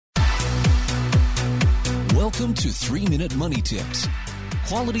Welcome to 3-Minute Money Tips.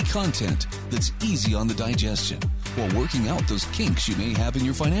 Quality content that's easy on the digestion while working out those kinks you may have in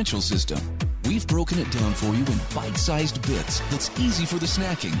your financial system. We've broken it down for you in bite-sized bits that's easy for the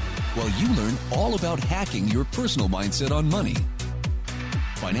snacking while you learn all about hacking your personal mindset on money.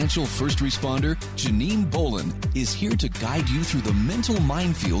 Financial first responder Janine Bolin is here to guide you through the mental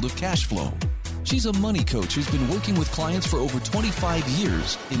minefield of cash flow. She's a money coach who's been working with clients for over 25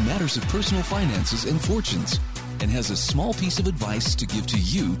 years in matters of personal finances and fortunes, and has a small piece of advice to give to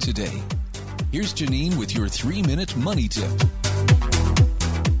you today. Here's Janine with your 3-Minute Money Tip.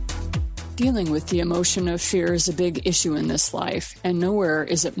 Dealing with the emotion of fear is a big issue in this life, and nowhere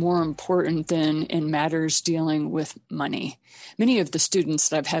is it more important than in matters dealing with money. Many of the students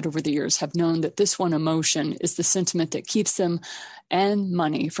that I've had over the years have known that this one emotion is the sentiment that keeps them and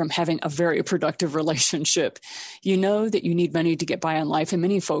money from having a very productive relationship. You know that you need money to get by in life, and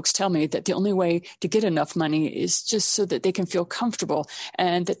many folks tell me that the only way to get enough money is just so that they can feel comfortable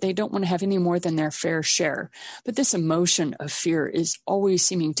and that they don't want to have any more than their fair share. But this emotion of fear is always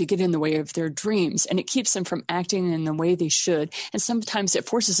seeming to get in the way of their dreams, and it keeps them from acting in the way they should, and sometimes it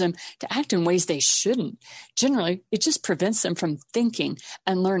forces them to act in ways they shouldn't. Generally, it just prevents them from thinking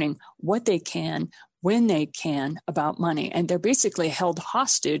and learning what they can, when they can, about money. And they're basically held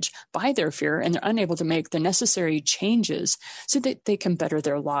hostage by their fear, and they're unable to make the necessary changes so that they can better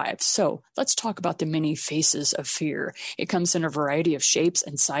their lives. So let's talk about the many faces of fear. It comes in a variety of shapes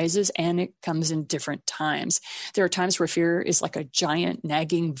and sizes, and it comes in different times. There are times where fear is like a giant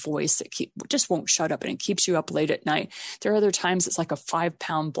nagging voice that just won't shut up, and it keeps you up late at night. There are other times it's like a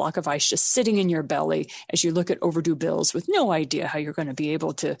 5-pound block of ice just sitting in your belly as you look at overdue bills with no idea how you're going to be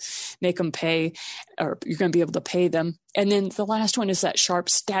able to make them pay, or you're going to be able to pay them. And then the last one is that sharp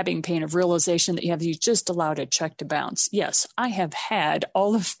stabbing pain of realization that you just allowed a check to bounce. Yes, I have had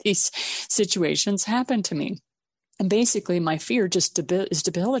all of these situations happen to me. And basically, my fear just is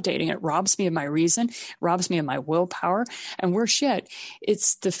debilitating. It robs me of my reason, robs me of my willpower. And worse yet,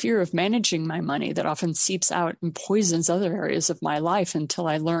 it's the fear of managing my money that often seeps out and poisons other areas of my life until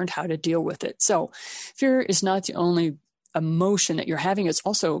I learned how to deal with it. So fear is not the only emotion that you're having. It's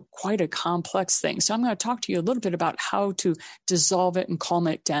also quite a complex thing. So I'm going to talk to you a little bit about how to dissolve it and calm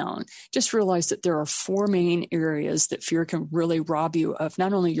it down. Just realize that there are 4 main areas that fear can really rob you of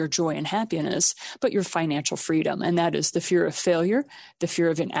not only your joy and happiness, but your financial freedom. And that is the fear of failure, the fear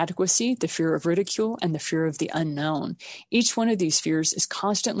of inadequacy, the fear of ridicule, and the fear of the unknown. Each one of these fears is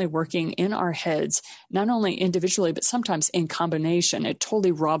constantly working in our heads, not only individually, but sometimes in combination. It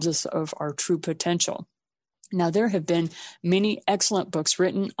totally robs us of our true potential. Now, there have been many excellent books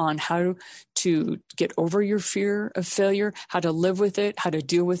written on how to get over your fear of failure, how to live with it, how to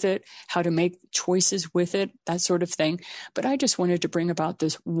deal with it, how to make choices with it, that sort of thing. But I just wanted to bring about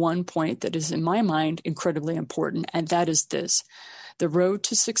this one point that is, in my mind, incredibly important, and that is this: the road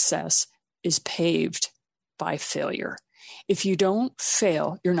to success is paved by failure. If you don't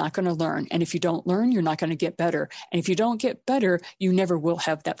fail, you're not going to learn. And if you don't learn, you're not going to get better. And if you don't get better, you never will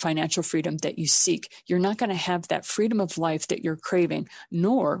have that financial freedom that you seek. You're not going to have that freedom of life that you're craving,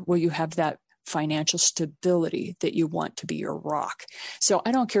 nor will you have that financial stability that you want to be your rock. So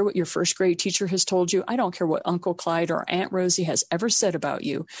I don't care what your first grade teacher has told you. I don't care what Uncle Clyde or Aunt Rosie has ever said about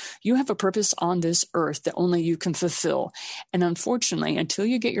you. You have a purpose on this earth that only you can fulfill. And unfortunately, until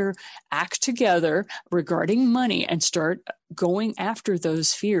you get your act together regarding money and start going after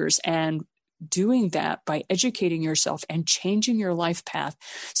those fears and doing that by educating yourself and changing your life path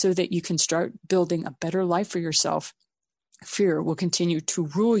so that you can start building a better life for yourself, fear will continue to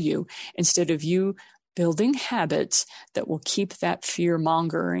rule you instead of you building habits that will keep that fear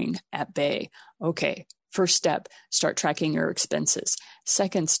mongering at bay. Okay, first step, start tracking your expenses.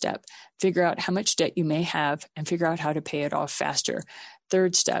 Second step, figure out how much debt you may have and figure out how to pay it off faster.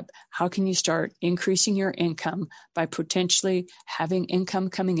 Third step, how can you start increasing your income by potentially having income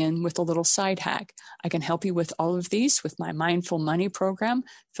coming in with a little side hack? I can help you with all of these with my Mindful Money program.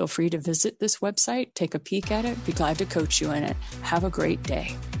 Feel free to visit this website, take a peek at it, be glad to coach you in it. Have a great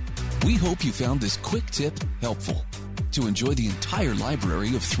day. We hope you found this quick tip helpful. To enjoy the entire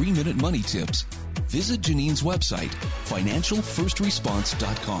library of 3-Minute Money Tips, visit Janine's website,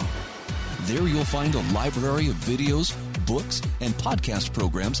 financialfirstresponse.com. There you'll find a library of videos, books, and podcast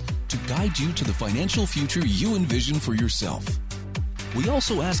programs to guide you to the financial future you envision for yourself. We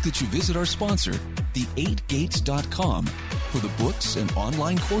also ask that you visit our sponsor, the8gates.com, for the books and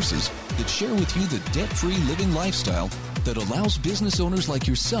online courses that share with you the debt-free living lifestyle that allows business owners like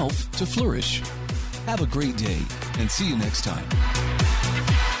yourself to flourish. Have a great day and see you next time.